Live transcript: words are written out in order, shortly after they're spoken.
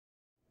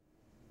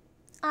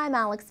I'm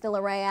Alex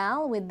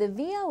Villarreal with the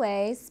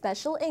VOA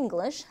Special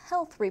English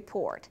Health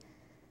Report.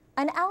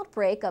 An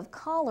outbreak of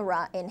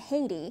cholera in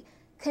Haiti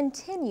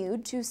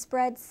continued to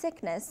spread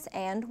sickness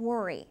and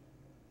worry.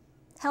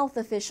 Health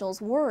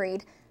officials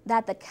worried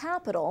that the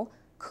capital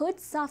could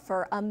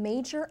suffer a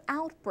major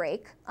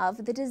outbreak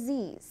of the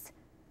disease.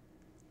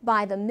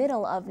 By the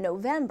middle of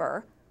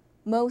November,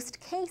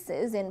 most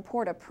cases in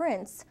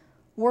Port-au-Prince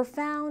were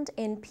found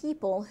in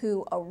people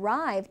who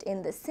arrived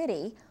in the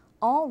city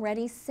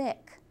already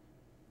sick.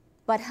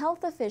 But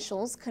health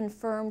officials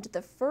confirmed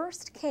the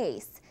first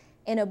case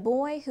in a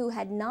boy who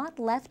had not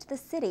left the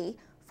city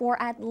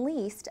for at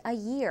least a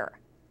year.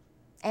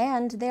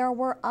 And there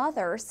were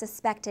other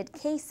suspected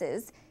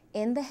cases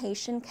in the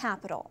Haitian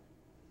capital.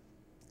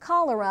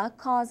 Cholera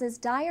causes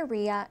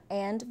diarrhea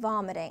and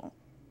vomiting.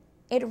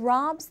 It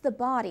robs the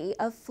body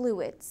of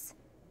fluids.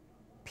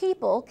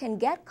 People can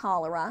get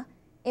cholera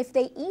if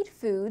they eat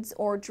foods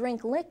or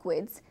drink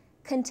liquids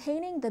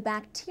containing the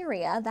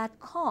bacteria that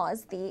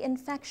cause the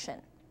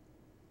infection.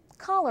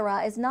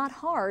 Cholera is not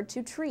hard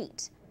to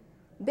treat.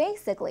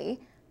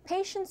 Basically,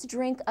 patients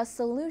drink a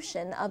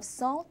solution of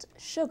salt,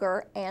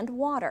 sugar, and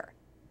water.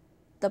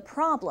 The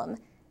problem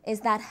is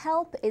that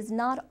help is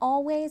not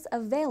always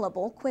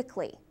available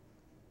quickly.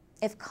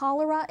 If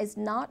cholera is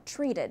not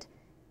treated,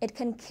 it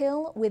can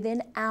kill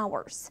within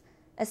hours,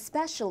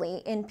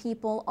 especially in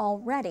people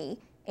already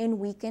in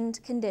weakened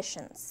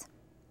conditions.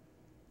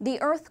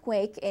 The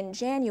earthquake in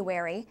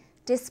January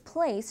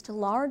displaced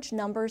large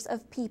numbers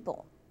of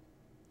people.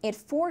 It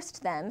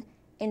forced them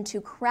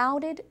into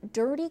crowded,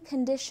 dirty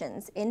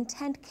conditions in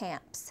tent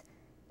camps.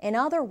 In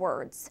other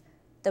words,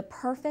 the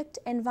perfect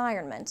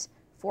environment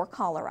for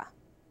cholera.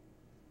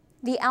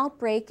 The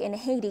outbreak in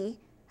Haiti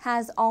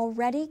has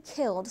already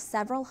killed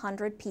several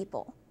hundred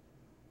people.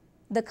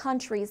 The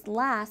country's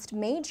last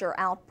major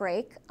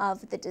outbreak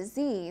of the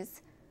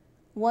disease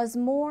was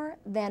more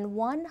than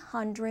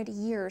 100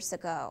 years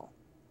ago.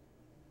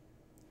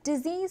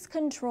 Disease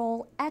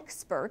control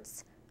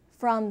experts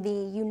from the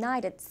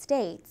United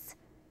States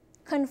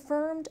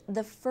confirmed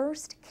the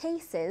first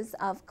cases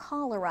of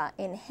cholera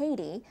in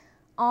Haiti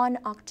on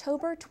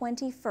October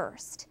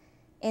 21st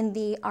in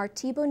the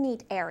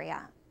Artibonite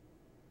area.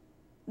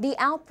 The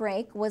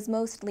outbreak was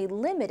mostly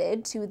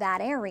limited to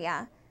that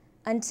area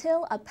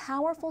until a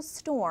powerful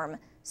storm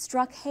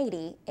struck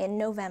Haiti in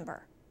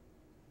November.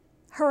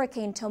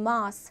 Hurricane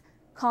Tomas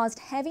caused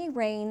heavy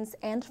rains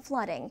and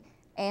flooding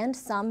and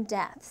some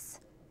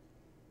deaths.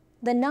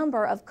 The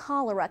number of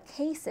cholera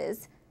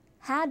cases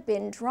had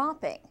been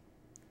dropping,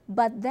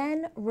 but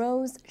then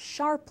rose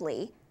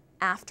sharply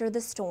after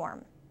the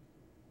storm.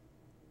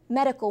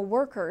 Medical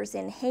workers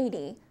in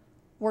Haiti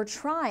were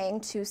trying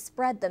to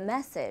spread the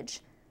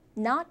message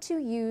not to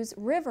use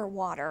river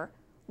water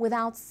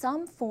without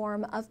some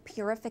form of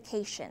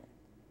purification.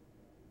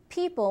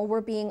 People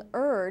were being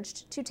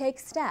urged to take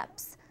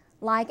steps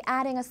like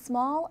adding a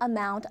small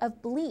amount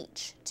of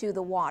bleach to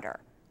the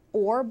water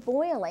or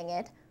boiling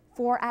it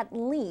for at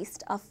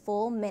least a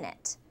full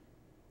minute.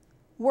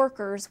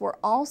 Workers were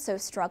also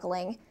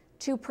struggling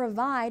to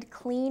provide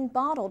clean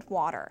bottled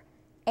water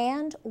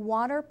and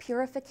water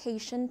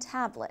purification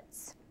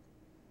tablets.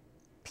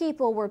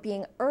 People were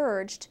being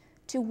urged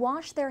to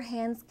wash their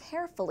hands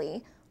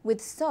carefully with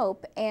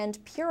soap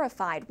and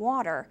purified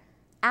water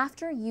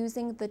after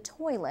using the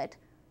toilet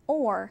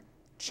or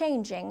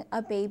changing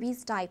a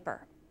baby's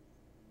diaper.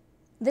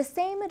 The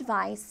same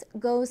advice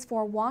goes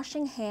for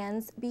washing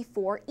hands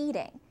before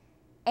eating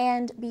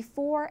and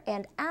before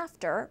and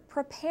after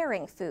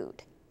preparing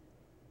food.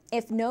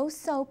 If no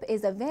soap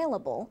is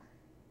available,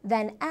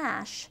 then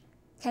ash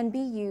can be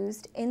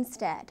used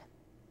instead.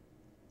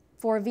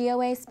 For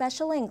VOA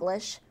Special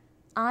English,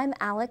 I'm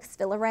Alex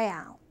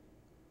Villarreal.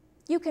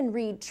 You can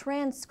read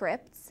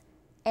transcripts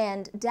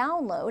and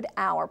download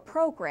our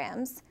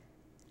programs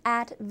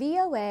at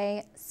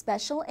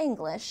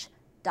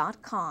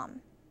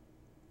voaspecialenglish.com.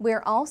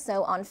 We're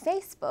also on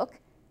Facebook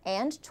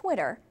and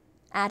Twitter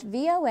at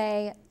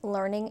VOA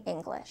Learning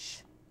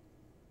English.